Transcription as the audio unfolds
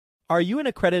Are you an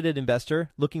accredited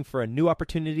investor looking for a new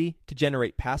opportunity to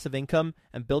generate passive income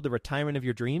and build the retirement of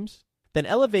your dreams? Then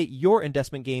elevate your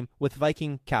investment game with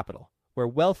Viking Capital, where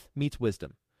wealth meets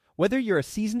wisdom. Whether you're a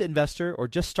seasoned investor or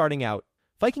just starting out,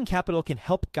 Viking Capital can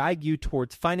help guide you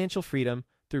towards financial freedom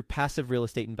through passive real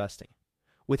estate investing.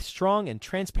 With strong and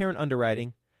transparent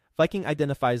underwriting, Viking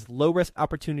identifies low-risk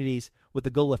opportunities with the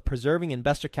goal of preserving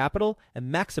investor capital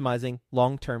and maximizing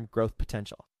long-term growth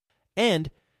potential. And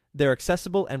their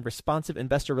accessible and responsive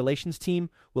investor relations team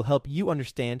will help you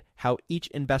understand how each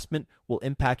investment will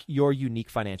impact your unique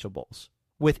financial goals.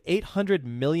 With $800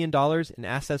 million in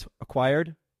assets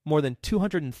acquired, more than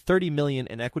 $230 million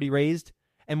in equity raised,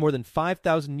 and more than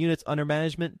 5,000 units under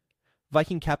management,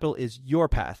 Viking Capital is your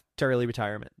path to early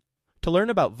retirement. To learn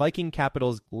about Viking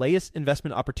Capital's latest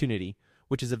investment opportunity,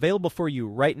 which is available for you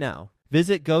right now,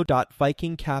 visit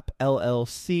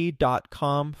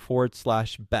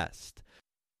go.vikingcapllc.com/best.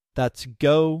 That's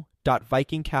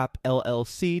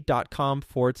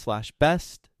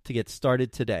go.vikingcapllc.com/best to get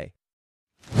started today.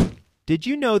 Did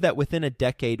you know that within a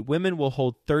decade, women will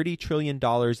hold $30 trillion in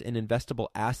investable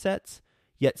assets?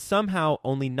 Yet somehow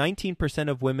only 19%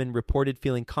 of women reported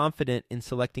feeling confident in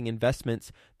selecting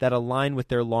investments that align with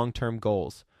their long-term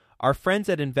goals. Our friends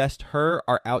at InvestHer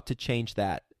are out to change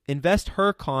that.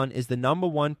 InvestHerCon is the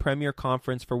 #1 premier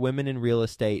conference for women in real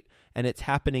estate, and it's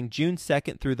happening June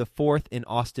 2nd through the 4th in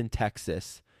Austin,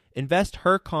 Texas.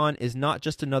 InvestHerCon is not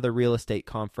just another real estate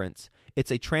conference. It's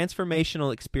a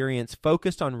transformational experience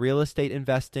focused on real estate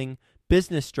investing,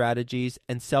 business strategies,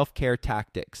 and self-care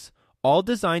tactics, all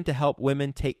designed to help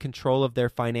women take control of their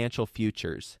financial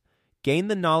futures. Gain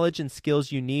the knowledge and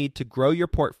skills you need to grow your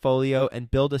portfolio and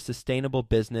build a sustainable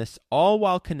business, all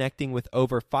while connecting with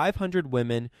over 500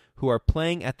 women who are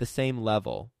playing at the same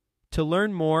level. To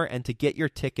learn more and to get your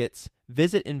tickets,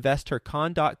 visit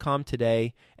InvestHerCon.com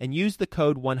today and use the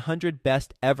code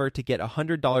 100BESTEVER to get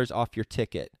 $100 off your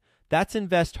ticket. That's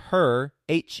InvestHer,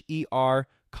 H-E-R,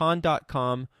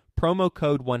 con.com, promo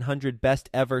code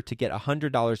 100BESTEVER to get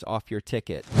 $100 off your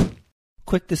ticket.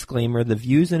 Quick disclaimer, the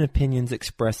views and opinions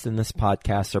expressed in this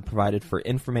podcast are provided for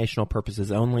informational purposes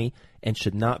only and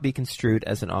should not be construed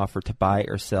as an offer to buy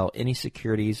or sell any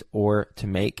securities or to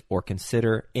make or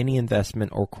consider any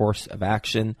investment or course of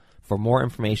action. For more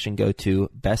information, go to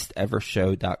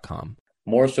bestevershow.com.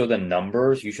 More so than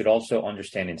numbers, you should also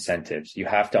understand incentives. You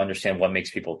have to understand what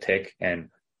makes people tick and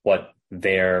what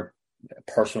their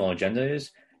personal agenda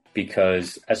is,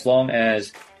 because as long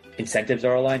as incentives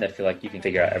are aligned, I feel like you can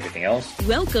figure out everything else.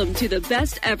 Welcome to the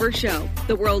Best Ever Show,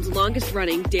 the world's longest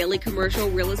running daily commercial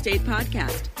real estate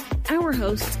podcast. Our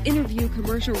hosts interview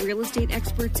commercial real estate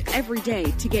experts every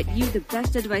day to get you the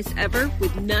best advice ever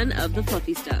with none of the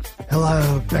fluffy stuff.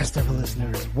 Hello, Best Ever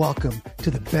listeners. Welcome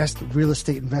to the Best Real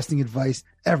Estate Investing Advice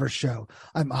Ever Show.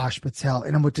 I'm Ash Patel,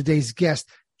 and I'm with today's guest,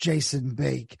 Jason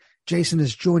Bake. Jason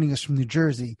is joining us from New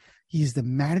Jersey. He's the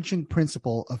managing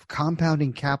principal of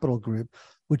Compounding Capital Group,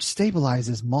 which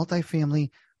stabilizes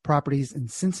multifamily properties in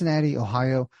Cincinnati,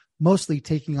 Ohio, mostly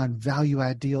taking on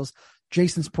value-add deals.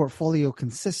 Jason's portfolio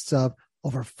consists of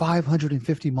over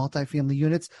 550 multifamily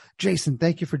units. Jason,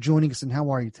 thank you for joining us, and how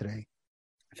are you today?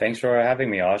 Thanks for having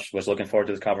me, Ash. Was looking forward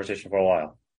to this conversation for a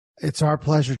while. It's our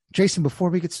pleasure. Jason, before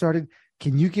we get started,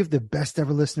 can you give the Best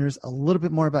Ever listeners a little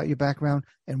bit more about your background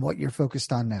and what you're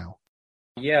focused on now?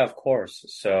 Yeah, of course.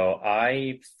 So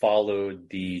I followed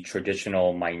the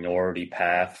traditional minority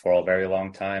path for a very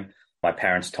long time. My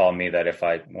parents taught me that if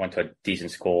I went to a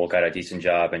decent school, got a decent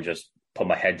job, and just put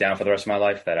my head down for the rest of my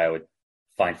life, that I would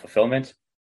find fulfillment.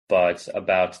 But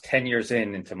about 10 years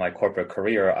into my corporate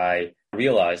career, I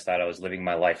realized that I was living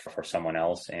my life for someone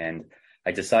else. And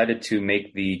I decided to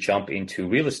make the jump into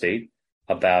real estate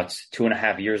about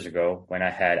 2.5 years ago when I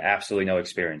had absolutely no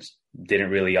experience. Didn't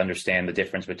really understand the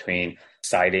difference between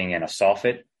siding and a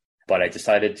soffit, but I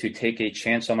decided to take a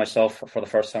chance on myself for the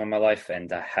first time in my life,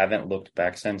 and I haven't looked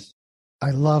back since.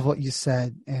 I love what you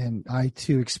said, and I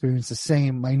too experienced the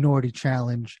same minority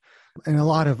challenge. And a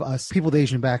lot of us, people with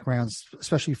Asian backgrounds,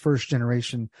 especially first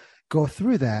generation, go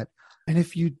through that. And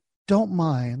if you don't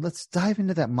mind, let's dive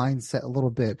into that mindset a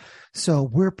little bit. So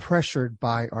we're pressured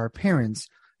by our parents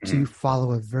to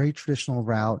follow a very traditional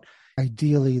route.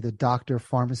 Ideally, the doctor,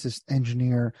 pharmacist,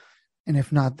 engineer, and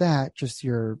if not that, just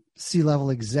your C-level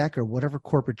exec or whatever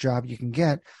corporate job you can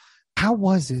get. How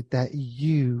was it that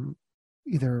you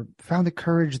either found the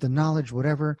courage, the knowledge,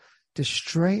 whatever, to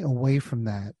stray away from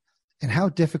that? And how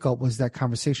difficult was that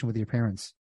conversation with your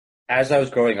parents? As I was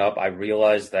growing up, I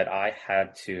realized that I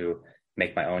had to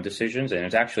make my own decisions. And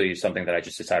it's actually something that I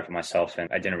just decided for myself. And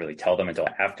I didn't really tell them until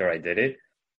after I did it.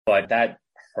 But that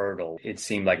hurdle, it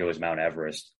seemed like it was Mount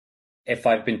Everest. if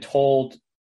I've been told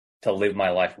to live my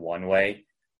life one way,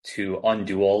 to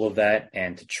undo all of that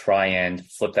and to try and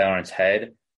flip that on its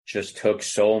head just took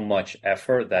so much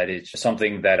effort that it's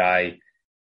something that I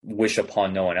wish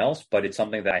upon no one else, but it's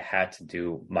something that I had to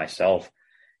do myself.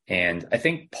 And I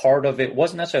think part of it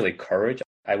wasn't necessarily courage.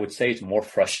 I would say it's more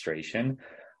frustration,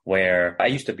 where I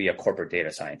used to be a corporate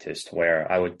data scientist,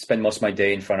 where I would spend most of my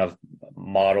day in front of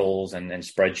models and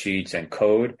spreadsheets and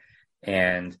code.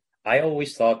 And I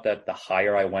always thought that the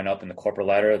higher I went up in the corporate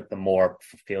ladder, the more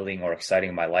fulfilling or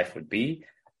exciting my life would be.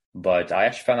 But I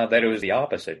actually found out that it was the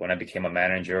opposite. When I became a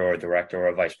manager or a director or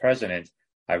a vice president,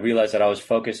 I realized that I was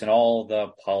focused on all the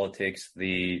politics,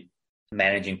 the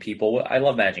managing people. I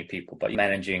love managing people, but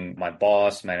managing my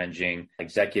boss, managing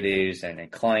executives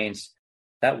and clients,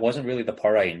 that wasn't really the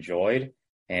part I enjoyed.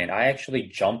 And I actually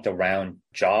jumped around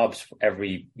jobs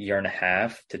every year and a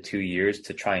half to 2 years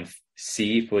to try and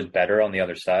see if it was better on the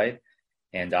other side.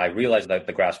 And I realized that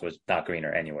the grass was not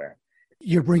greener anywhere.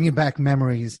 You're bringing back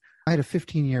memories. I had a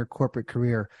 15-year corporate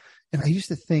career, and I used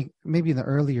to think maybe in the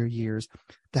earlier years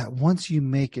that once you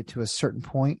make it to a certain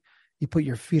point, you put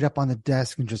your feet up on the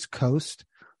desk and just coast.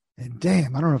 And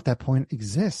damn, I don't know if that point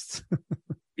exists.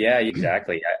 Yeah,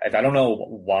 exactly. I don't know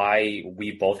why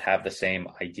we both have the same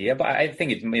idea, but I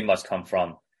think it must come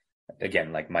from,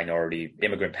 again, like minority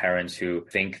immigrant parents who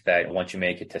think that once you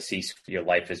make it to C, your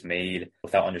life is made,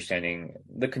 without understanding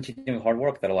the continuing hard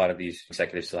work that a lot of these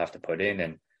executives still have to put in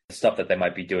and the stuff that they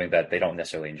might be doing that they don't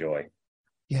necessarily enjoy.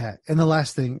 Yeah. And the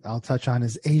last thing I'll touch on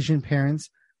is Asian parents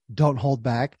don't hold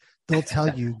back. They'll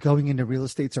tell you going into real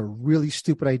estate's a really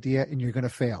stupid idea and you're going to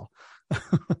fail.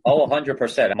 Oh,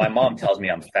 100%. My mom tells me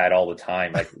I'm fat all the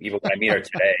time. Like even when I meet her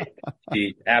today,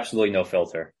 she absolutely no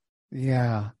filter.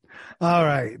 Yeah. All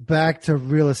right. Back to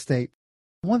real estate.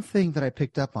 One thing that I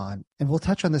picked up on, and we'll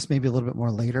touch on this maybe a little bit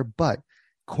more later, but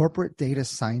corporate data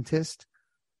scientist,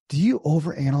 do you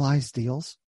overanalyze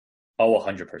deals? Oh,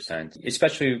 100%.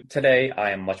 Especially today,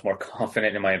 I am much more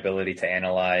confident in my ability to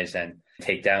analyze and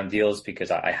take down deals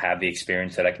because I have the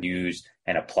experience that I can use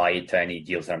and apply it to any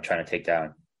deals that I'm trying to take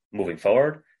down moving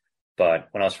forward. But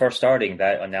when I was first starting,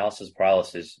 that analysis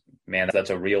paralysis, man, that's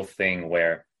a real thing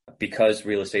where because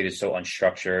real estate is so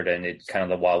unstructured and it's kind of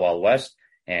the wild, wild west,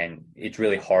 and it's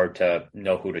really hard to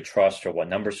know who to trust or what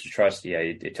numbers to trust. Yeah,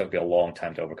 it took me a long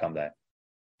time to overcome that.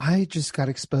 I just got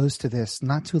exposed to this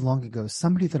not too long ago.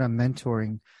 Somebody that I'm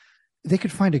mentoring, they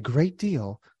could find a great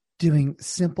deal doing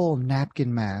simple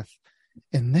napkin math,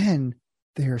 and then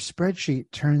their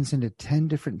spreadsheet turns into 10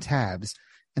 different tabs,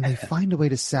 and they find a way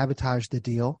to sabotage the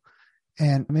deal.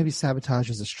 And maybe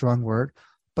sabotage is a strong word,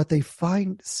 but they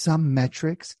find some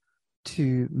metrics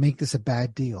to make this a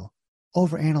bad deal,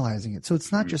 overanalyzing it. So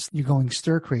it's not just you're going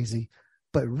stir crazy,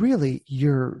 but really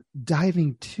you're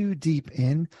diving too deep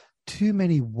in, too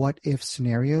many what if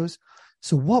scenarios.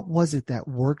 So what was it that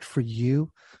worked for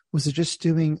you? Was it just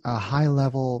doing a high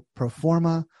level pro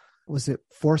forma? Was it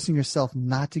forcing yourself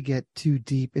not to get too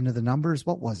deep into the numbers?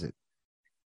 What was it?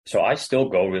 So I still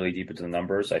go really deep into the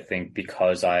numbers. I think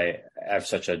because I have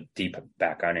such a deep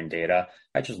background in data,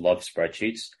 I just love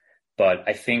spreadsheets. But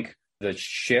I think the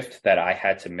shift that I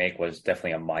had to make was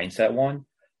definitely a mindset one,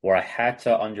 where I had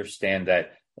to understand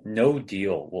that no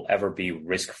deal will ever be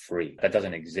risk-free. That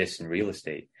doesn't exist in real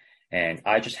estate. And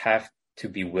I just have to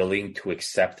be willing to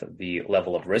accept the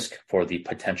level of risk for the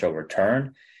potential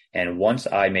return. And once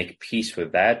I make peace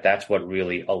with that, that's what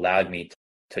really allowed me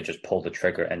to just pull the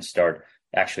trigger and start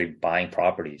actually buying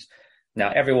properties.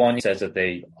 Now, everyone says that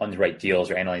they underwrite deals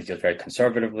or analyze deals very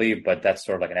conservatively, but that's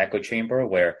sort of like an echo chamber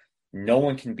where no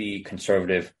one can be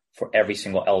conservative for every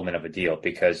single element of a deal,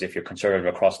 because if you're conservative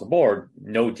across the board,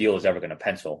 no deal is ever going to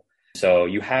pencil. So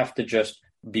you have to just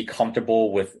be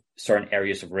comfortable with certain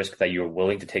areas of risk that you're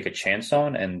willing to take a chance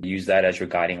on and use that as your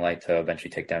guiding light to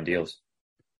eventually take down deals.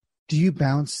 Do you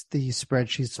bounce the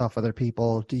spreadsheets off other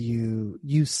people? Do you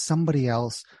use somebody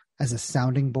else as a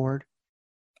sounding board?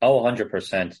 Oh,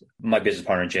 100%. My business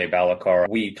partner, Jay Balakar,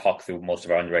 we talk through most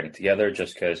of our underwriting together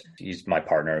just because he's my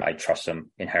partner. I trust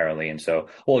him inherently. And so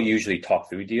we'll usually talk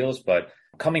through deals. But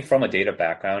coming from a data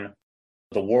background,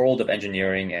 the world of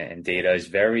engineering and data is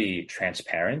very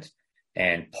transparent.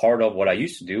 And part of what I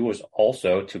used to do was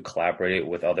also to collaborate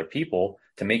with other people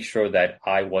to make sure that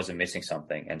I wasn't missing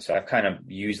something. And so I've kind of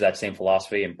used that same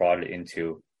philosophy and brought it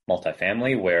into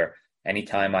multifamily, where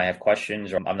anytime I have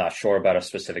questions or I'm not sure about a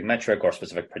specific metric or a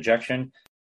specific projection,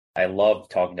 I love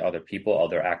talking to other people,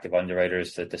 other active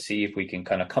underwriters to see if we can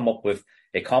kind of come up with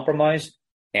a compromise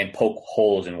and poke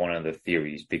holes in one of the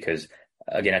theories. Because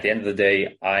again, at the end of the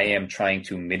day, I am trying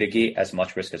to mitigate as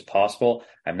much risk as possible.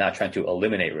 I'm not trying to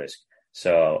eliminate risk.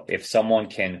 So if someone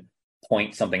can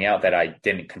point something out that I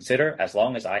didn't consider, as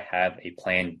long as I have a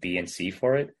plan B and C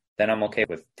for it, then I'm okay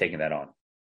with taking that on.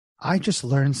 I just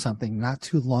learned something not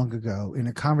too long ago in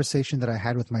a conversation that I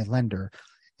had with my lender.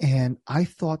 And I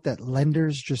thought that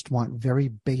lenders just want very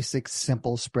basic,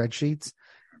 simple spreadsheets.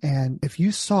 And if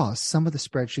you saw some of the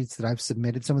spreadsheets that I've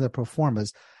submitted, some of the pro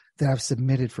formas that I've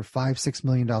submitted for $5-6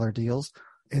 million deals,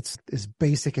 it's as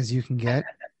basic as you can get.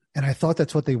 And I thought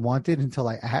that's what they wanted until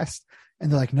I asked.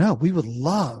 And they're like, no, we would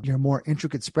love your more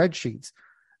intricate spreadsheets.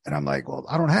 And I'm like, well,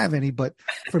 I don't have any. But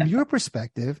from your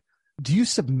perspective, do you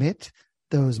submit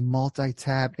those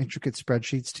multi-tab intricate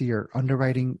spreadsheets to your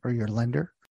underwriting or your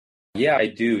lender? Yeah, I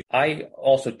do. I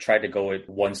also try to go it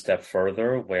one step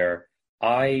further, where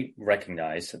I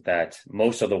recognize that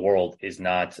most of the world is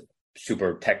not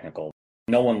super technical.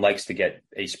 No one likes to get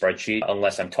a spreadsheet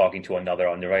unless I'm talking to another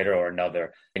underwriter or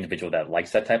another individual that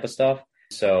likes that type of stuff.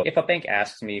 So if a bank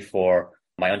asks me for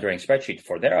my underwriting spreadsheet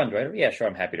for their underwriter, yeah, sure,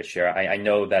 I'm happy to share. I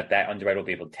know that underwriter will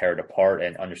be able to tear it apart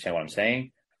and understand what I'm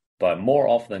saying. But more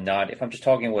often than not, if I'm just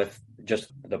talking with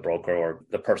just the broker or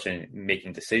the person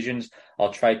making decisions,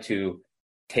 I'll try to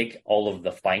take all of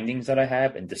the findings that I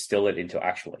have and distill it into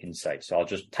actual insight. So I'll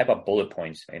just type up bullet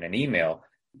points in an email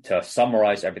to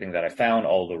summarize everything that I found,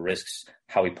 all the risks,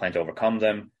 how we plan to overcome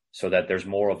them, so that there's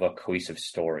more of a cohesive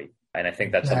story. And I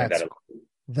think that's something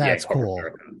that's cool.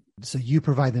 So you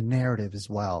provide the narrative as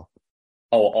well.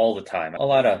 Oh, all the time. A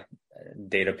lot of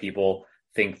data people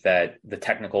think that the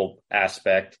technical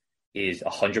aspect is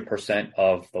 100%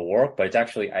 of the work, but it's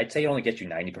actually, I'd say it only gets you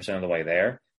 90% of the way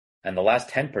there. And the last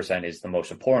 10% is the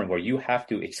most important, where you have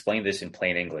to explain this in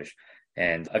plain English.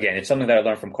 And again, it's something that I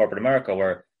learned from corporate America,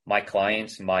 where my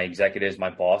clients, my executives, my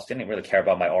boss didn't really care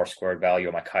about my R-squared value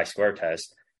or my chi-square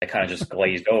test. They kind of just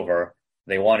glazed over.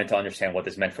 They wanted to understand what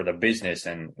this meant for the business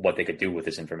and what they could do with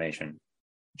this information.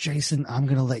 Jason, I'm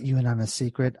going to let you in on a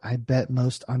secret. I bet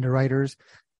most underwriters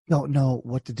don't know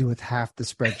what to do with half the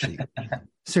spreadsheet.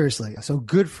 Seriously. So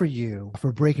good for you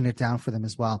for breaking it down for them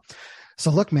as well.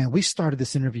 So look, man, we started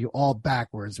this interview all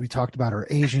backwards. We talked about our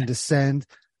Asian descent,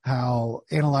 how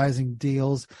analyzing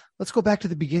deals. Let's go back to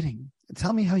the beginning.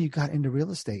 Tell me how you got into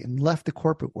real estate and left the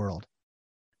corporate world.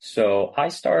 So I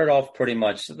started off pretty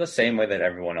much the same way that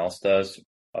everyone else does,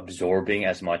 absorbing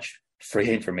as much free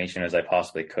information as I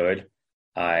possibly could.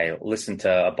 I listened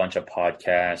to a bunch of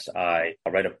podcasts. I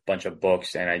read a bunch of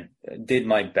books, and I did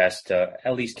my best to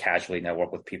at least casually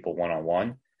network with people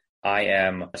one-on-one. I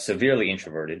am severely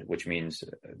introverted, which means,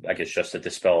 I guess, just to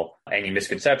dispel any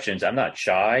misconceptions, I'm not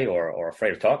shy or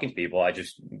afraid of talking to people. I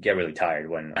just get really tired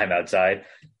when I'm outside.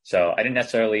 So I didn't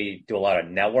necessarily do a lot of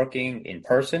networking in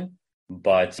person,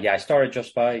 but yeah, I started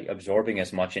just by absorbing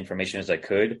as much information as I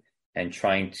could and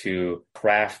trying to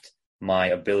craft my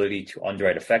ability to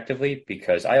underwrite effectively,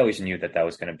 because I always knew that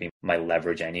was going to be my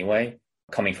leverage anyway.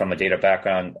 Coming from a data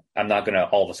background, I'm not going to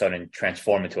all of a sudden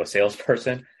transform into a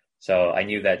salesperson. So I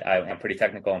knew that I'm pretty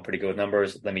technical and pretty good with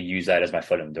numbers. Let me use that as my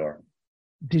foot in the door.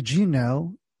 Did you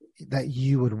know that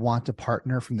you would want to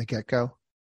partner from the get-go?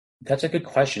 That's a good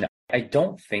question. I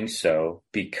don't think so,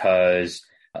 because,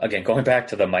 again, going back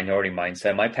to the minority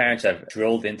mindset, my parents have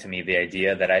drilled into me the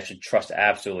idea that I should trust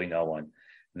absolutely no one,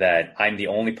 that I'm the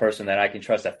only person that I can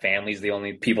trust, that family's the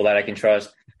only people that I can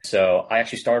trust. So I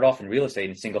actually started off in real estate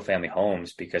in single family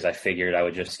homes because I figured I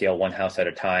would just scale one house at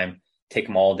a time, take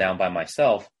them all down by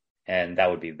myself, and that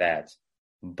would be that.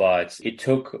 But it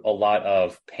took a lot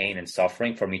of pain and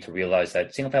suffering for me to realize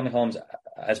that single family homes,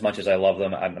 as much as I love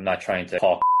them, I'm not trying to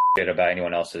talk shit about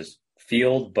anyone else's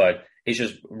field, but it's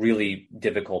just really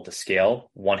difficult to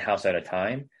scale one house at a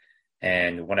time.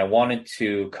 And when I wanted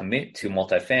to commit to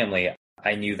multifamily,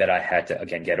 I knew that I had to,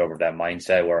 again, get over that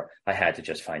mindset where I had to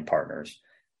just find partners.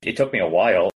 It took me a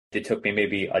while. It took me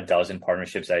maybe a dozen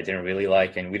partnerships that I didn't really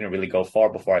like, and we didn't really go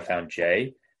far before I found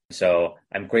Jay. So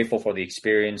I'm grateful for the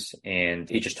experience, and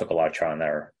it just took a lot of trial and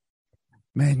error.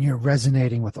 Man, you're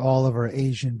resonating with all of our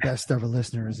Asian best ever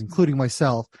listeners, including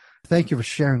myself. Thank you for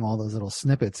sharing all those little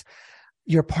snippets.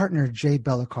 Your partner, Jay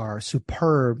Bellicar,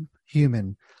 superb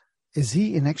human. Is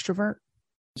he an extrovert?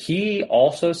 He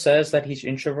also says that he's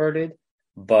introverted,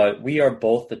 but we are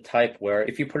both the type where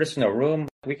if you put us in a room,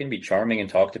 we can be charming and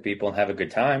talk to people and have a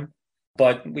good time.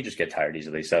 But we just get tired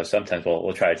easily. So sometimes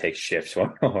we'll try to take shifts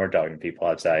when we're talking to people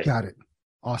outside. Got it.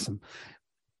 Awesome.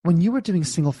 When you were doing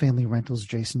single family rentals,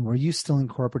 Jason, were you still in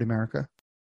corporate America?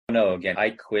 No, again, I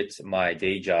quit my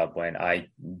day job when I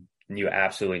knew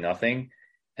absolutely nothing.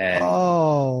 And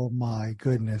oh my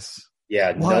goodness.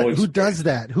 Yeah. What? Who does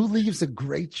that? Who leaves a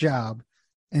great job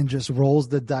and just rolls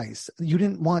the dice? You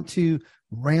didn't want to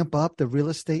ramp up the real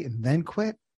estate and then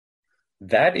quit?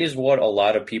 That is what a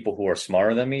lot of people who are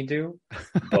smarter than me do.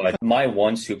 But my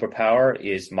one superpower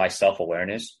is my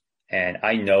self-awareness, and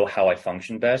I know how I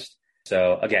function best.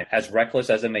 So again, as reckless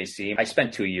as it may seem, I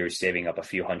spent 2 years saving up a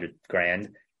few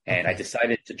 $100,000, and I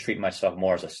decided to treat myself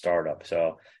more as a startup.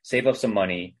 So save up some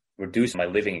money, reduce my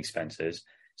living expenses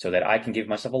so that I can give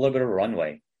myself a little bit of a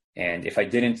runway. And if I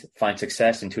didn't find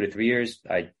success in 2 to 3 years,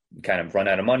 I'd kind of run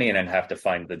out of money and then have to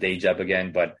find the day job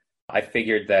again. But I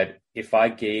figured that if I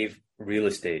gave real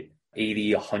estate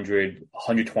 80, 100,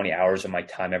 120 hours of my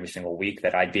time every single week,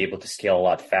 that I'd be able to scale a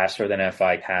lot faster than if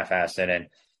I half-assed it. And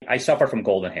I suffer from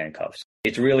golden handcuffs.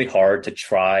 It's really hard to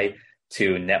try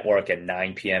to network at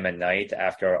 9 p.m. at night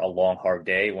after a long, hard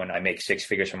day. When I make 6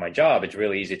 figures from my job, it's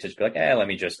really easy to just be like, let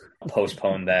me just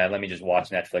postpone that. Let me just watch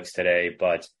Netflix today.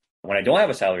 But when I don't have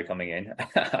a salary coming in,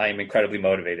 I am incredibly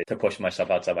motivated to push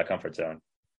myself outside my comfort zone.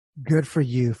 Good for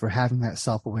you for having that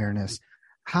self-awareness.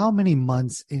 How many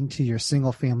months into your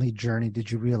single family journey did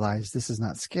you realize this is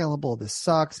not scalable? This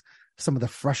sucks. Some of the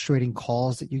frustrating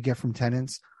calls that you get from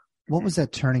tenants. What was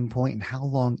that turning point, and how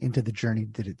long into the journey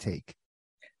did it take?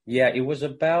 Yeah, it was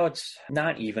about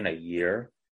not even a year.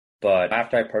 But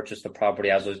after I purchased the property,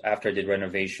 after I did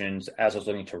renovations, as I was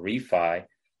looking to refi,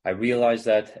 I realized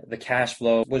that the cash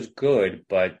flow was good,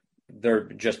 but they're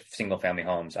just single family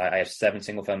homes. I have 7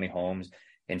 single family homes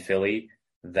in Philly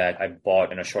that I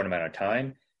bought in a short amount of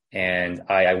time. And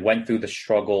I went through the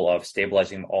struggle of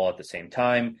stabilizing them all at the same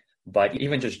time. But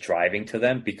even just driving to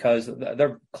them, because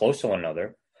they're close to one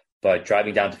another, but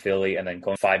driving down to Philly and then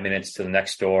going 5 minutes to the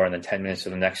next door and then 10 minutes to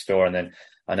the next door and then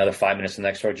another 5 minutes to the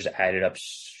next door just added up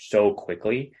so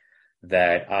quickly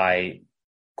that I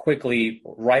quickly,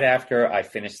 right after I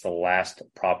finished the last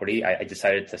property, I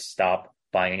decided to stop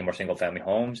buying any more single family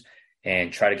homes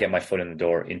and try to get my foot in the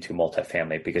door into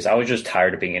multifamily, because I was just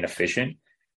tired of being inefficient.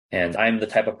 And I'm the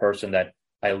type of person that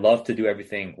I love to do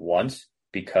everything once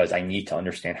because I need to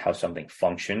understand how something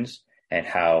functions and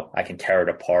how I can tear it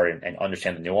apart and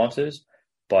understand the nuances.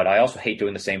 But I also hate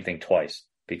doing the same thing twice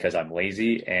because I'm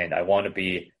lazy and I want to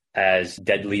be as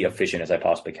deadly efficient as I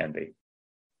possibly can be.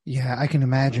 Yeah, I can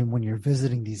imagine when you're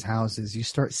visiting these houses, you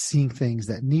start seeing things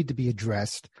that need to be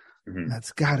addressed. Mm-hmm.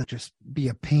 That's got to just be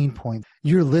a pain point.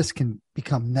 Your list can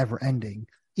become never ending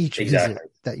each visit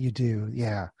that you do.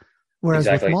 Yeah. Whereas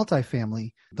with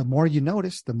multifamily, the more you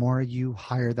notice, the more you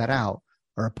hire that out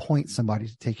or appoint somebody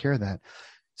to take care of that.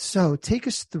 So take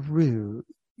us through,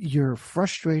 you're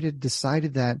frustrated,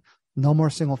 decided that no more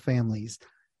single families.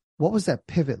 What was that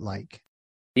pivot like?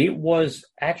 It was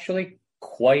actually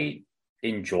quite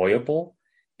enjoyable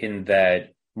in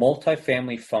that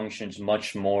multifamily functions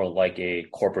much more like a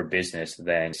corporate business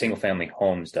than single family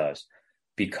homes does.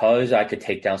 Because I could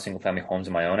take down single family homes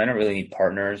on my own, I don't really need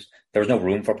partners. There was no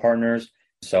room for partners.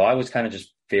 So I was kind of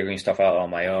just figuring stuff out on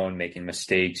my own, making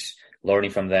mistakes,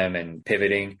 learning from them and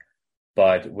pivoting.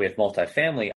 But with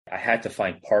multifamily, I had to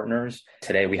find partners.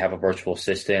 Today we have a virtual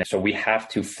assistant. So we have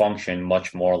to function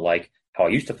much more like how I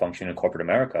used to function in corporate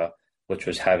America, which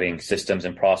was having systems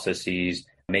and processes,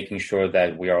 making sure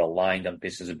that we are aligned on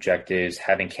business objectives,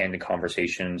 having candid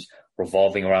conversations,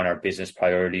 revolving around our business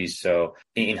priorities. So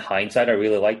in hindsight, I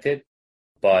really liked it.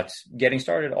 But getting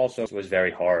started also was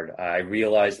very hard. I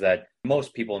realized that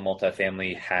most people in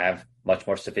multifamily have much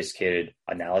more sophisticated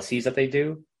analyses that they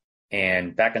do.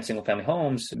 And back in single family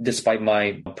homes, despite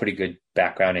my pretty good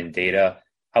background in data,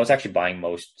 I was actually buying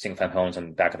most single family homes on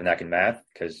the back of the neck in math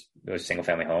because it was single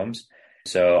family homes.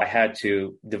 So I had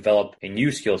to develop a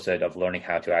new skill set of learning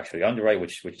how to actually underwrite,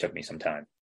 which took me some time.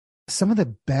 Some of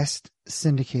the best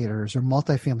syndicators or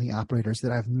multifamily operators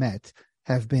that I've met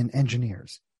have been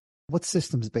engineers. What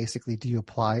systems basically do you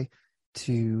apply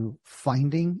to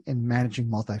finding and managing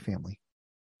multifamily?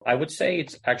 I would say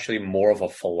it's actually more of a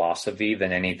philosophy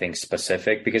than anything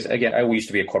specific because, again, I used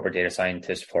to be a corporate data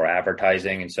scientist for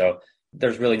advertising. And so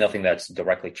there's really nothing that's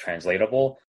directly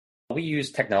translatable. We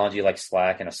use technology like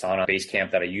Slack and Asana,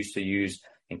 Basecamp that I used to use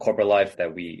in corporate life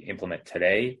that we implement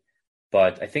today.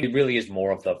 But I think it really is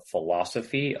more of the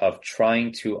philosophy of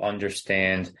trying to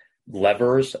understand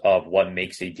levers of what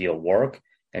makes a deal work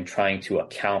and trying to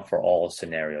account for all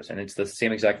scenarios. And it's the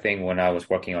same exact thing when I was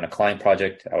working on a client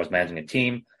project. I was managing a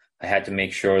team. I had to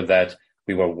make sure that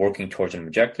we were working towards an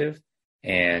objective.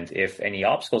 And if any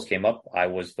obstacles came up, I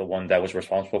was the one that was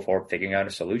responsible for figuring out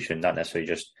a solution, not necessarily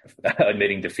just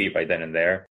admitting defeat right then and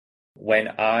there. When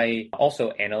I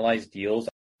also analyze deals,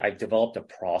 I've developed a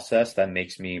process that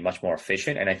makes me much more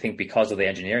efficient. And I think because of the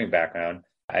engineering background,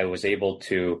 I was able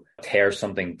to tear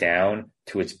something down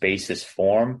to its basis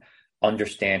form,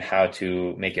 understand how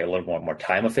to make it a little more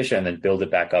time efficient, and then build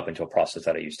it back up into a process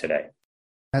that I use today.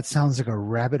 That sounds like a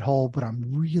rabbit hole, but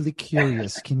I'm really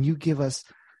curious. Can you give us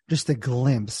just a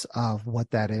glimpse of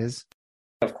what that is?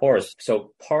 Of course.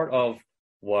 So part of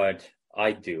what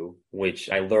I do, which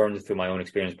I learned through my own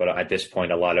experience, but at this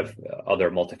point, a lot of other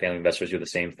multifamily investors do the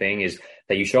same thing, is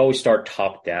that you should always start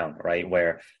top down, right?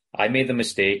 Where I made the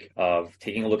mistake of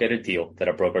taking a look at a deal that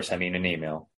a broker sent me in an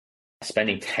email,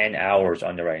 spending 10 hours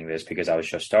underwriting this because I was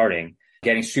just starting,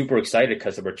 getting super excited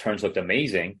because the returns looked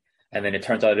amazing. And then it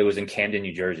turns out it was in Camden,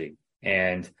 New Jersey.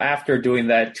 And after doing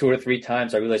that 2 or 3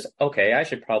 times, I realized, okay, I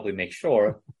should probably make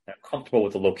sure I'm comfortable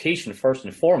with the location first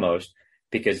and foremost,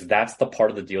 because that's the part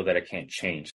of the deal that I can't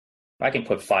change. I can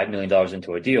put $5 million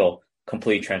into a deal,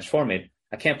 completely transform it.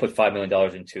 I can't put $5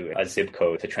 million into a zip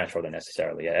code to transfer that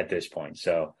necessarily at this point.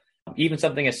 So even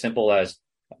something as simple as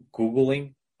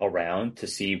Googling around to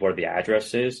see where the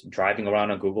address is, driving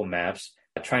around on Google Maps,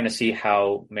 trying to see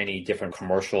how many different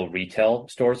commercial retail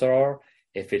stores there are.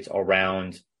 If it's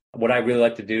around, what I really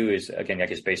like to do is, again, I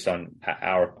guess based on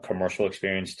our commercial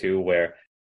experience too, where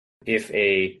if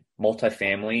a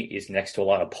multifamily is next to a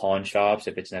lot of pawn shops,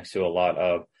 if it's next to a lot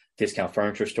of discount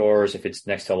furniture stores, if it's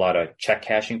next to a lot of check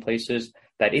cashing places,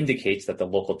 that indicates that the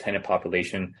local tenant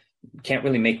population can't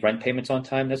really make rent payments on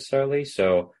time necessarily.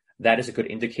 So that is a good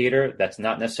indicator. That's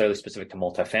not necessarily specific to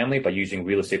multifamily, but using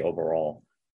real estate overall.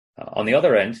 On the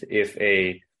other end, if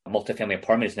a multifamily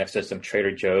apartment is next to some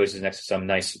Trader Joe's, is next to some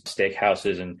nice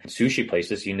steakhouses and sushi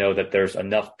places, you know that there's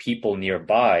enough people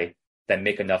nearby that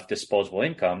make enough disposable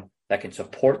income that can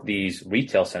support these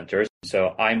retail centers.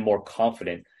 So I'm more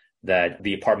confident that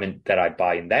the apartment that I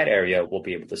buy in that area will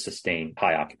be able to sustain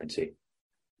high occupancy.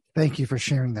 Thank you for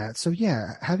sharing that. So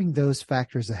yeah, having those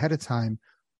factors ahead of time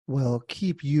will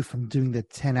keep you from doing the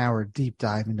 10-hour deep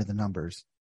dive into the numbers.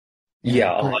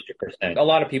 Yeah, 100%. A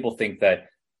lot of people think that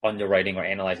underwriting or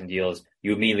analyzing deals,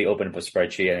 you immediately open up a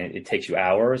spreadsheet and it takes you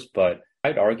hours. But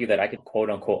I'd argue that I could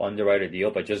quote unquote underwrite a deal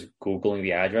by just Googling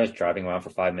the address, driving around for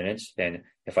 5 minutes. And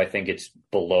if I think it's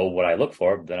below what I look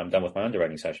for, then I'm done with my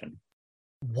underwriting session.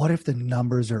 What if the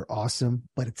numbers are awesome,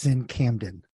 but it's in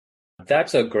Camden?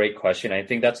 That's a great question. I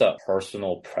think that's a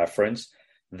personal preference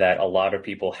that a lot of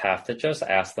people have to just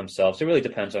ask themselves. It really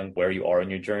depends on where you are in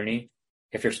your journey.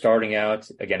 If you're starting out,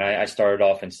 again, I started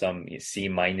off in some C-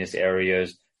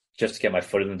 areas just to get my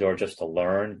foot in the door, just to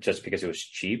learn, just because it was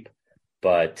cheap.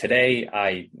 But today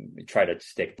I try to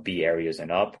stick B areas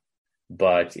and up.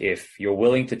 But if you're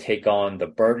willing to take on the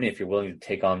burden, if you're willing to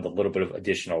take on the little bit of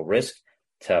additional risk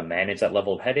to manage that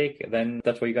level of headache, then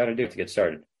that's what you got to do to get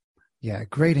started. Yeah,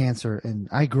 great answer. And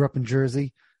I grew up in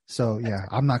Jersey, so yeah,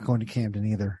 I'm not going to Camden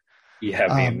either.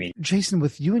 Yeah, me. Jason,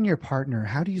 with you and your partner,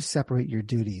 how do you separate your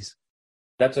duties?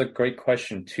 That's a great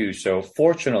question too. So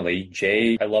fortunately,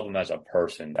 Jay, I love him as a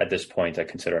person. At this point, I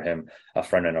consider him a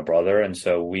friend and a brother. And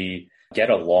so we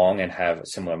get along and have a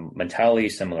similar mentality,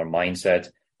 similar mindset.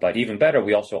 But even better,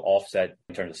 we also offset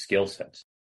in terms of skill sets.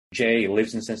 Jay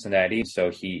lives in Cincinnati,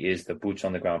 so he is the boots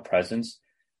on the ground presence.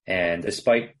 And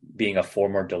despite being a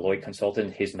former Deloitte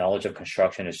consultant, his knowledge of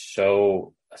construction is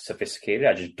so sophisticated.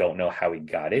 I just don't know how he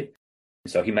got it.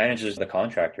 So he manages the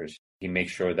contractors. He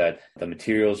makes sure that the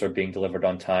materials are being delivered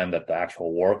on time, that the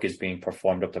actual work is being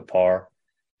performed up to par.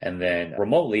 And then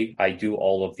remotely, I do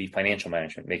all of the financial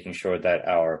management, making sure that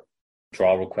our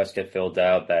draw requests get filled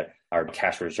out, that our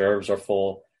cash reserves are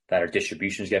full, that our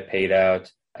distributions get paid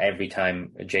out. Every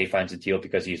time Jay finds a deal,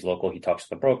 because he's local, he talks to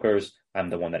the brokers. I'm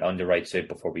the one that underwrites it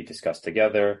before we discuss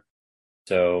together.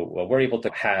 So we're able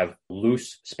to have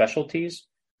loose specialties,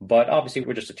 but obviously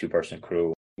we're just a 2-person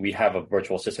crew. We have a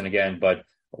virtual assistant again, but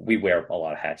we wear a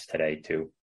lot of hats today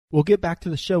too. We'll get back to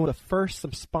the show, but first,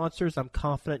 some sponsors I'm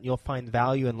confident you'll find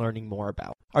value in learning more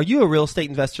about. Are you a real estate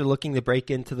investor looking to break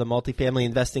into the multifamily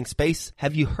investing space?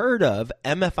 Have you heard of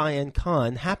MFIN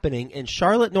Con happening in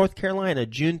Charlotte, North Carolina,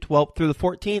 June 12th through the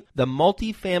 14th? The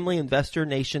Multifamily Investor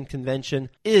Nation Convention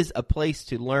is a place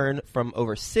to learn from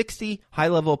over 60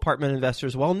 high-level apartment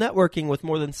investors while networking with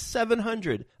more than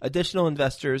 700 additional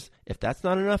investors. If that's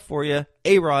not enough for you,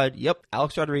 A-Rod,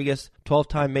 Alex Rodriguez,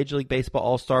 12-time Major League Baseball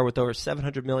All-Star with over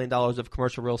 $700 million of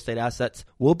commercial real estate assets,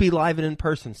 will be live and in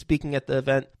person speaking at the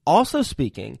event. Also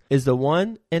speaking is the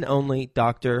one and only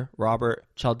Dr. Robert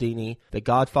Cialdini, the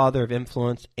godfather of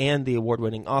influence and the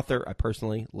award-winning author. I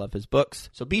personally love his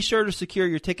books. So be sure to secure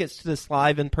your tickets to this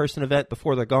live in-person event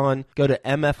before they're gone. Go to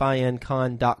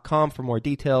mfincon.com for more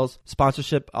details.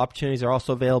 Sponsorship opportunities are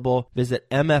also available. Visit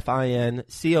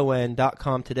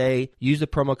mfincon.com today. Use the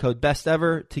promo code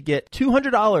BESTEVER to get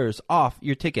 $200 off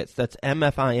your tickets. That's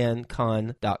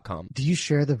mfincon.com. Do you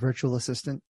share the virtual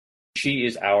assistant? She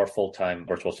is our full-time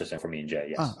virtual assistant for me and Jay,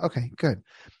 yes. Oh, okay, good.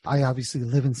 I obviously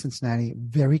live in Cincinnati,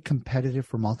 very competitive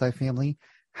for multifamily.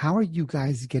 How are you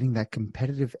guys getting that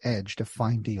competitive edge to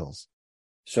find deals?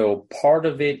 So part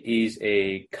of it is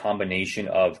a combination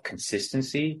of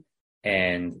consistency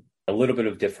and a little bit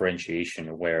of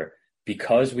differentiation where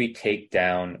because we take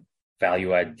down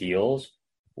value add deals,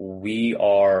 we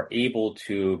are able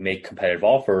to make competitive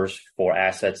offers for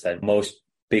assets that most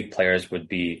big players would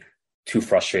be too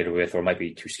frustrated with or might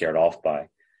be too scared off by.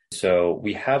 So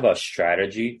we have a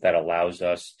strategy that allows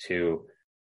us to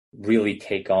really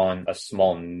take on a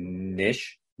small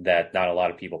niche that not a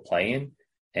lot of people play in.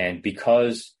 And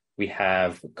because we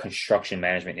have construction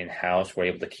management in-house, we're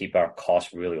able to keep our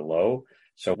costs really low.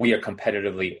 So we are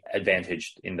competitively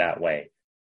advantaged in that way.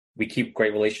 We keep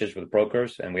great relationships with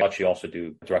brokers, and we actually also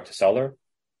do direct to seller.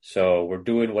 So we're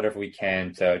doing whatever we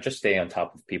can to just stay on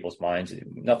top of people's minds.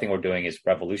 Nothing we're doing is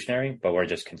revolutionary, but we're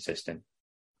just consistent.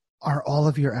 Are all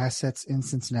of your assets in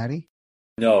Cincinnati?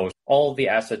 No, all the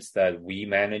assets that we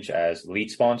manage as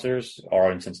lead sponsors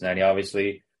are in Cincinnati,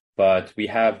 obviously, but we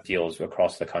have deals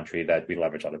across the country that we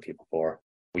leverage other people for.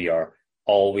 We are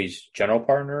always general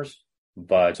partners,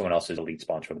 but someone else is a lead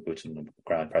sponsor with boots on the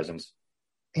ground presence.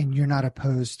 And you're not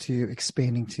opposed to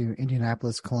expanding to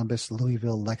Indianapolis, Columbus,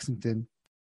 Louisville, Lexington?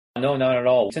 No, not at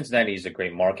all. Cincinnati is a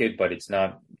great market, but it's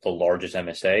not the largest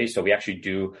MSA. So we actually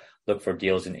do look for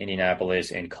deals in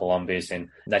Indianapolis and Columbus and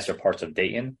nicer parts of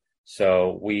Dayton.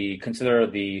 So we consider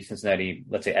the Cincinnati,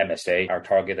 let's say MSA, our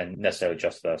target and necessarily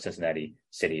just the Cincinnati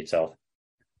city itself.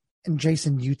 And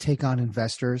Jason, you take on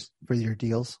investors for your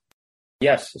deals?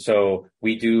 Yes. So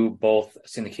we do both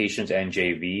syndications and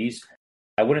JVs.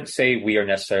 I wouldn't say we are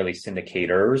necessarily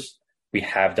syndicators. We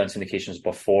have done syndications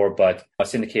before, but a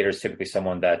syndicator is typically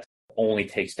someone that only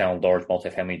takes down large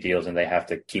multifamily deals and they have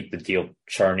to keep the deal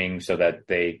churning so that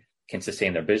they can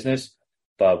sustain their business.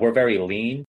 But we're very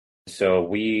lean. So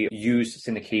we use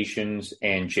syndications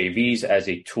and JVs as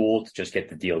a tool to just get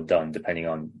the deal done, depending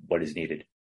on what is needed.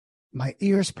 My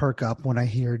ears perk up when I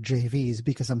hear JVs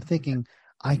because I'm thinking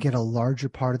I get a larger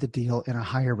part of the deal and a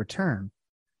higher return.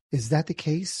 Is that the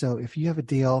case? So if you have a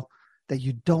deal that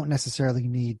you don't necessarily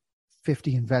need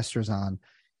 50 investors on,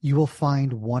 you will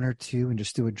find one or two and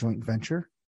just do a joint venture?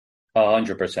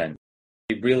 100%.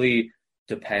 It really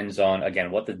depends on,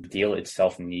 again, what the deal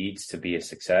itself needs to be a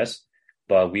success.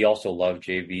 But we also love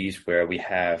JVs where we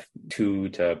have 2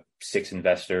 to 6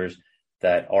 investors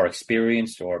that are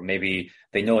experienced, or maybe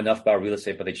they know enough about real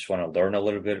estate, but they just want to learn a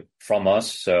little bit from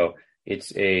us. So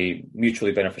it's a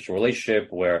mutually beneficial relationship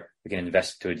where we can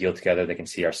invest into a deal together. They can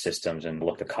see our systems and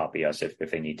look to copy us if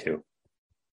they need to.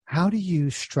 How do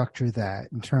you structure that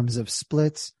in terms of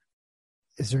splits?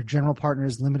 Is there general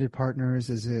partners, limited partners?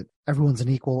 Is it everyone's an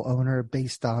equal owner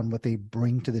based on what they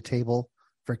bring to the table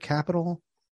for capital?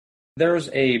 There's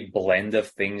a blend of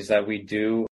things that we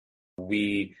do.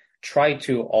 We try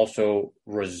to also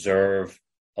reserve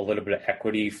a little bit of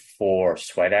equity for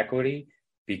sweat equity,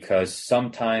 because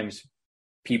sometimes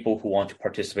people who want to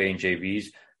participate in JVs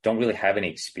don't really have any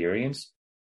experience.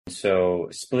 So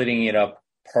splitting it up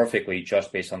perfectly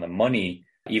just based on the money,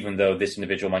 even though this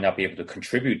individual might not be able to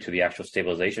contribute to the actual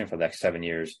stabilization for the next 7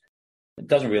 years, it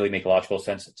doesn't really make logical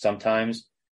sense sometimes.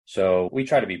 So we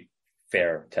try to be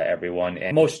fair to everyone.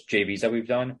 And most JVs that we've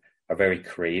done are very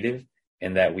creative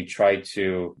in that we try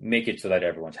to make it so that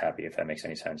everyone's happy, if that makes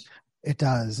any sense. It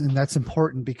does. And that's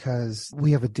important because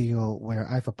we have a deal where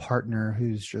I have a partner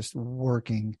who's just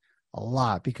working a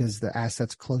lot because the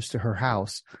asset's close to her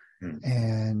house.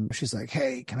 And she's like,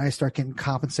 hey, can I start getting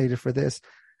compensated for this?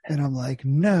 And I'm like,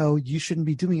 no, you shouldn't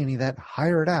be doing any of that.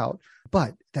 Hire it out.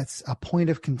 But that's a point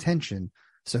of contention.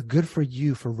 So good for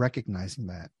you for recognizing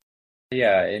that.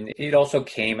 Yeah, and it also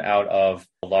came out of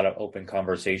a lot of open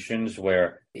conversations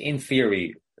where, in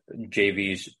theory,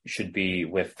 JVs should be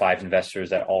with 5 investors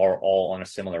that are all on a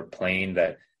similar plane,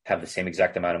 that have the same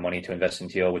exact amount of money to invest in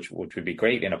deal, which would be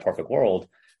great in a perfect world.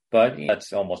 But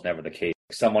that's almost never the case.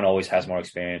 Someone always has more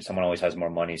experience. Someone always has more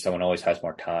money. Someone always has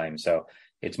more time. So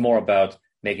it's more about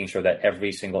making sure that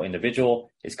every single individual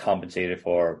is compensated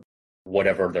for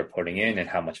whatever they're putting in and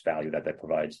how much value that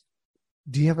provides.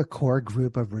 Do you have a core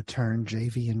group of return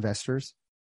JV investors?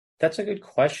 That's a good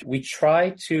question. We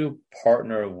try to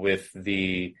partner with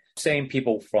the same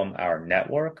people from our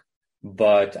network,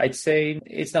 but I'd say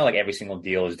it's not like every single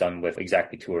deal is done with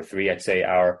exactly 2 or 3. I'd say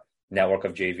our network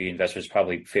of JV investors is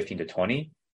probably 15 to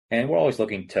 20, and we're always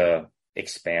looking to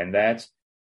expand that.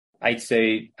 I'd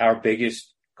say our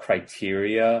biggest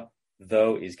criteria,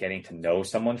 though, is getting to know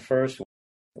someone first.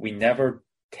 We never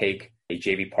take a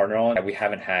JV partner on that we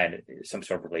haven't had some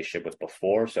sort of relationship with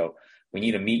before. So we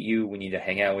need to meet you. We need to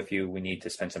hang out with you. We need to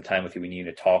spend some time with you. We need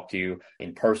to talk to you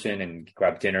in person and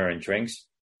grab dinner and drinks.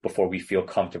 before we feel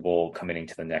comfortable committing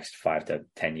to the next 5 to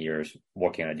 10 years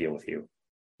working on a deal with you.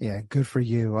 Yeah, good for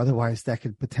you. Otherwise, that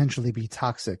could potentially be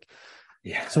toxic.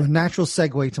 Yeah. So a natural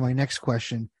segue to my next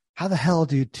question. How the hell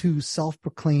do two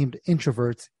self-proclaimed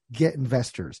introverts get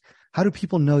investors? How do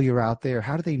people know you're out there?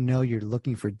 How do they know you're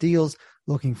looking for deals,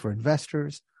 looking for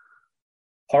investors?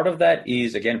 Part of that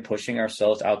is, again, pushing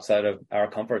ourselves outside of our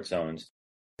comfort zones.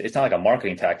 It's not like a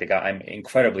marketing tactic. I'm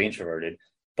incredibly introverted,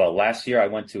 but last year I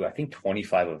went to, I think,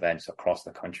 25 events across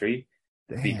the country.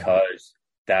 Damn. Because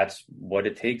that's what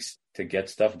it takes to get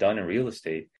stuff done in real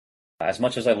estate. As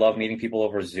much as I love meeting people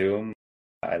over Zoom,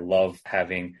 I love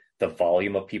having the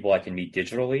volume of people I can meet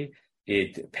digitally.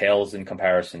 It pales in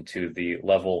comparison to the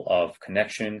level of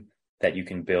connection that you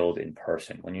can build in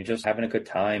person when you're just having a good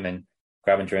time and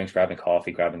grabbing drinks, grabbing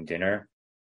coffee, grabbing dinner.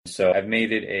 So I've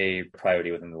made it a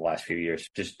priority within the last few years.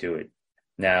 Just do it.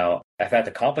 Now, I've had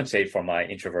to compensate for my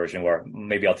introversion where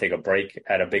maybe I'll take a break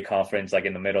at a big conference, like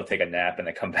in the middle, take a nap and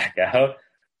then come back out.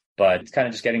 But it's kind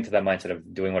of just getting to that mindset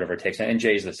of doing whatever it takes. And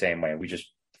Jay's the same way. We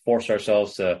just force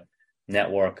ourselves to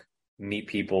network, meet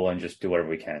people, and just do whatever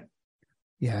we can.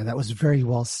 Yeah, that was very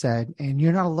well said. And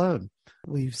you're not alone.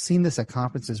 We've seen this at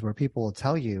conferences where people will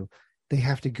tell you they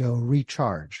have to go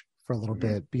recharge for a little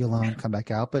bit, be alone, come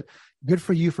back out. But good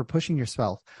for you for pushing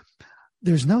yourself.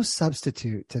 There's no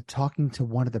substitute to talking to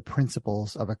one of the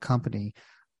principals of a company.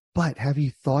 But have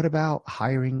you thought about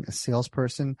hiring a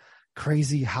salesperson,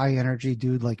 crazy high energy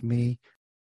dude like me,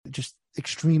 just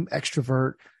extreme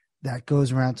extrovert that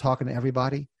goes around talking to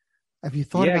everybody? Have you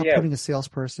thought about putting a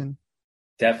salesperson?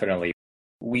 Definitely.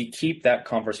 We keep that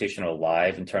conversation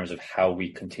alive in terms of how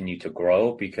we continue to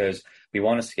grow because we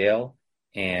want to scale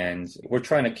and we're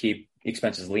trying to keep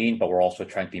expenses lean, but we're also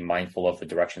trying to be mindful of the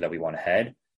direction that we want to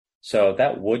head. So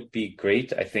that would be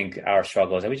great. I think our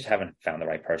struggle is that we just haven't found the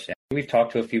right person. We've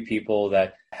talked to a few people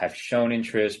that have shown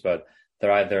interest, but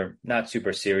they're either not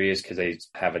super serious because they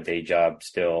have a day job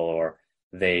still, or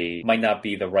they might not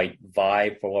be the right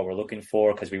vibe for what we're looking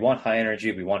for because we want high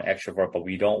energy, we want extrovert, but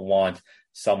we don't want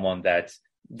someone that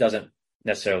doesn't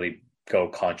necessarily go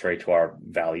contrary to our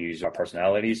values, our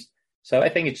personalities. So I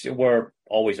think we're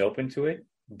always open to it,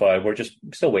 but we're just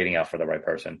still waiting out for the right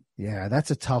person. Yeah, that's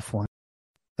a tough one.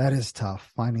 That is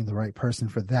tough, finding the right person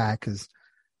for that, because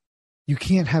you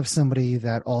can't have somebody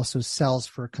that also sells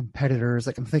for competitors.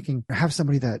 Like I'm thinking, have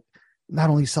somebody that not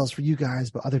only sells for you guys,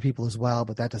 but other people as well,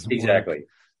 but that doesn't work. Exactly.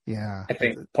 Yeah. I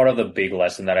think part of the big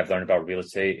lesson that I've learned about real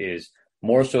estate is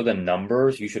more so than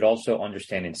numbers, you should also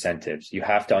understand incentives. You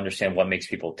have to understand what makes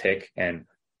people tick and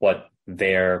what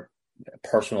their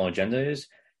personal agenda is,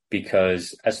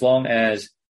 because as long as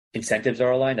incentives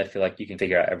are aligned, I feel like you can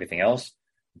figure out everything else.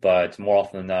 But more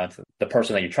often than not, the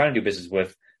person that you're trying to do business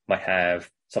with might have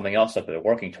something else that they're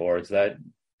working towards that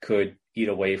could eat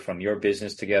away from your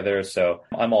business together. So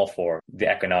I'm all for the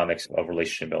economics of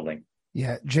relationship building.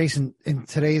 Yeah, Jason, in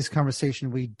today's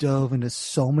conversation, we dove into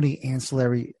so many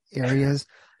ancillary areas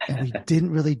and we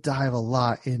didn't really dive a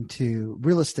lot into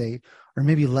real estate or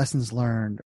maybe lessons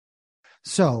learned.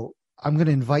 So I'm going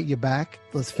to invite you back.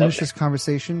 Let's finish this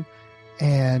conversation.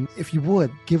 And if you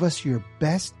would, give us your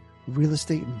best real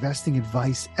estate investing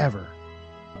advice ever.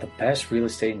 The best real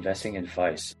estate investing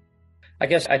advice. I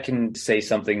guess I can say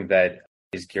something that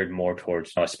is geared more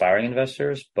towards aspiring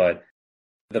investors, but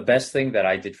the best thing that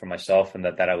I did for myself and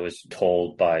that I was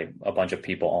told by a bunch of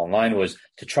people online was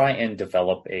to try and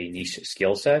develop a niche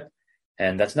skill set.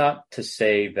 And that's not to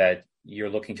say that you're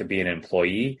looking to be an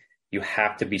employee. You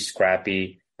have to be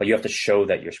scrappy, but you have to show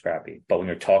that you're scrappy. But when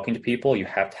you're talking to people, you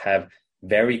have to have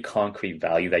very concrete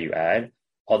value that you add.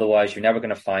 Otherwise, you're never going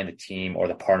to find the team or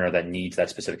the partner that needs that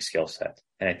specific skill set.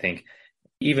 And I think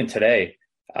even today,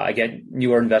 I get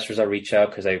newer investors that reach out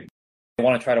because they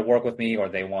want to try to work with me or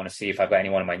they want to see if I've got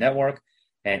anyone in my network.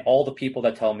 And all the people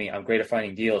that tell me I'm great at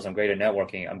finding deals, I'm great at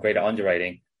networking, I'm great at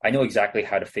underwriting, I know exactly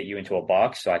how to fit you into a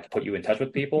box so I can put you in touch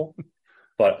with people.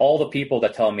 But all the people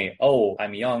that tell me, oh,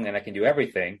 I'm young and I can do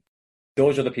everything,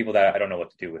 those are the people that I don't know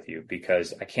what to do with you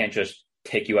because I can't just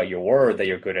take you at your word that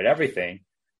you're good at everything.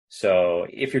 So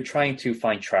if you're trying to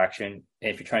find traction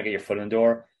and if you're trying to get your foot in the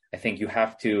door, I think you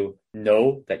have to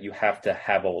know that you have to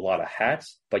have a lot of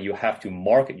hats, but you have to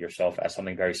market yourself as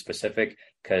something very specific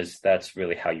because that's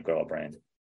really how you grow a brand.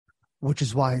 Which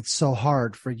is why it's so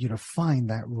hard for you to find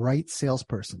that right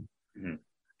salesperson. Mm-hmm.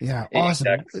 Yeah, awesome.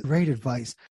 Exactly. Great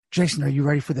advice. Jason, are you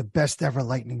ready for the best ever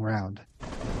lightning round?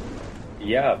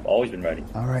 Yeah, I've always been ready.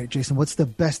 All right, Jason, what's the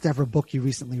best ever book you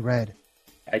recently read?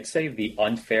 I'd say The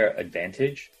Unfair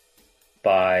Advantage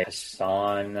by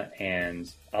Hassan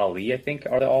and Ali, I think,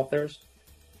 are the authors.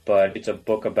 but it's a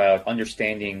book about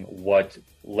understanding what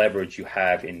leverage you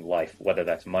have in life, whether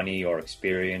that's money or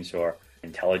experience or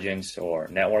intelligence or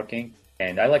networking.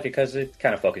 And I like it because it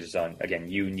kind of focuses on, again,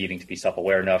 you needing to be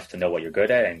self-aware enough to know what you're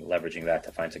good at and leveraging that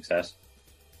to find success.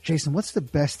 Jason, what's the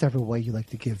best ever way you like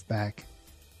to give back?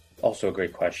 Also a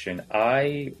great question.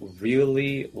 I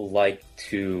really like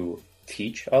to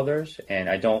teach others, and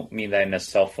I don't mean that in a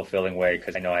self-fulfilling way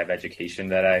because I know I have education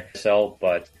that I sell,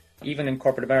 but even in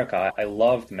corporate America, I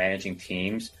loved managing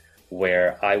teams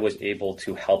where I was able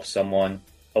to help someone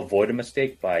avoid a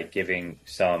mistake by giving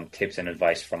some tips and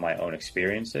advice from my own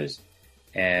experiences.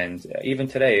 And even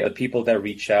today, the people that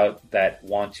reach out that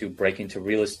want to break into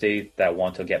real estate, that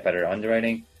want to get better at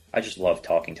underwriting, I just love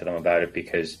talking to them about it,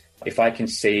 because if I can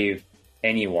save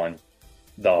anyone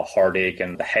the heartache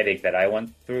and the headache that I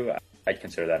went through, I'd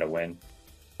consider that a win.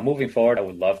 Moving forward, I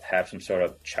would love to have some sort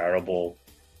of charitable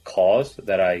cause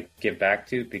that I give back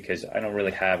to, because I don't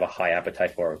really have a high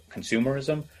appetite for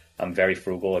consumerism. I'm very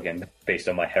frugal, again, based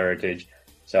on my heritage.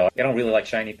 So I don't really like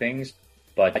shiny things,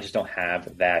 but I just don't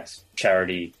have that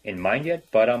charity in mind yet,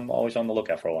 but I'm always on the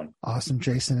lookout for one. Awesome,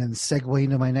 Jason. And segue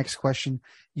into my next question,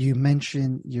 you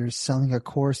mentioned you're selling a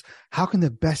course. How can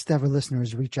the best ever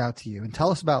listeners reach out to you? And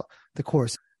tell us about the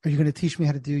course. Are you going to teach me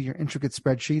how to do your intricate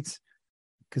spreadsheets?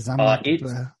 Because I'm not...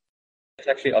 It's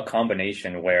actually a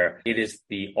combination where it is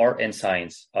the art and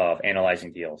science of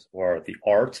analyzing deals, where the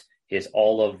art is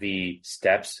all of the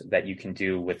steps that you can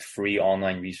do with free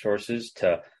online resources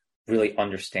to really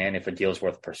understand if a deal is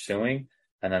worth pursuing.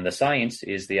 And then the science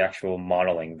is the actual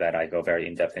modeling that I go very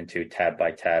in-depth into, tab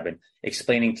by tab, and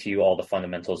explaining to you all the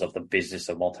fundamentals of the business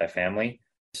of multifamily.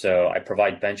 So I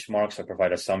provide benchmarks, I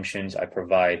provide assumptions, I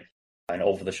provide an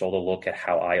over-the-shoulder look at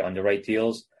how I underwrite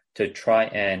deals to try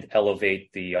and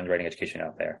elevate the underwriting education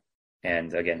out there.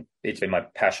 And again, it's been my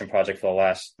passion project for the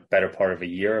last better part of a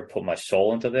year. I put my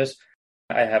soul into this.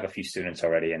 I have a few students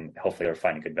already, and hopefully they're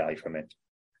finding good value from it.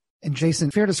 And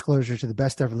Jason, fair disclosure to the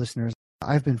best ever listeners,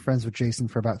 I've been friends with Jason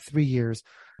for about 3 years,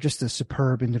 just a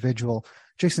superb individual.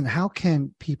 Jason, how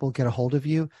can people get a hold of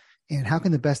you, and how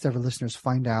can the best ever listeners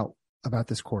find out about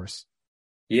this course?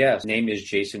 Yeah, his name is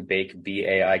Jason Baik,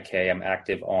 B-A-I-K. I'm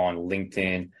active on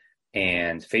LinkedIn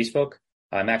and Facebook.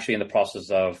 I'm actually in the process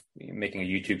of making a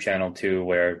YouTube channel too,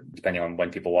 where depending on when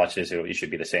people watch this, it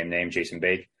should be the same name, Jason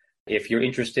Baik. If you're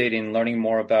interested in learning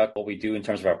more about what we do in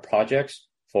terms of our projects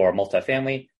for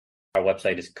multifamily, our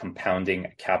website is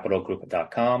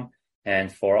compoundingcapitalgroup.com.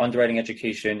 And for underwriting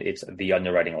education, it's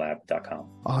theunderwritinglab.com.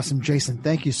 Awesome, Jason.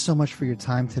 Thank you so much for your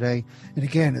time today. And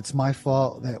again, it's my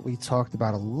fault that we talked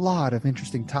about a lot of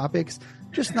interesting topics,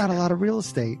 just not a lot of real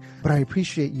estate. But I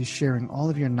appreciate you sharing all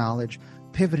of your knowledge,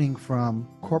 pivoting from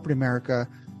corporate America,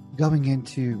 going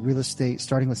into real estate,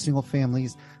 starting with single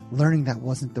families, learning that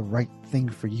wasn't the right thing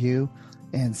for you,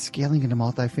 and scaling into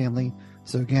multifamily.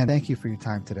 So again, thank you for your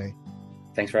time today.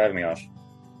 Thanks for having me, Ash.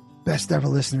 Best ever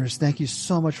listeners, thank you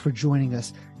so much for joining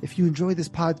us. If you enjoyed this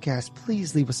podcast,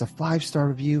 please leave us a 5-star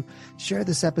review. Share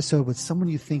this episode with someone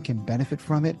you think can benefit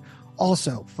from it.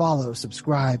 Also, follow,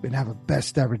 subscribe, and have a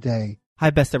best ever day. Hi,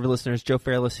 best ever listeners. Joe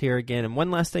Fairless here again. And one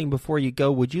last thing before you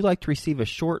go, would you like to receive a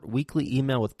short weekly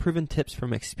email with proven tips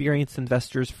from experienced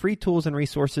investors, free tools and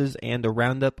resources, and a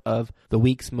roundup of the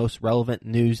week's most relevant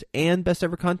news and best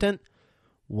ever content?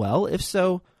 Well, if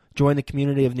so, join the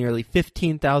community of nearly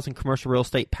 15,000 commercial real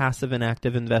estate passive and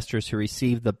active investors who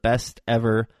receive the best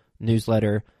ever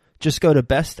newsletter. Just go to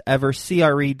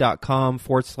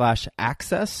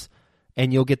bestevercre.com/access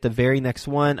and you'll get the very next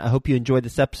one. I hope you enjoyed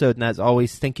this episode. And as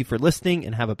always, thank you for listening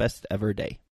and have a best ever day.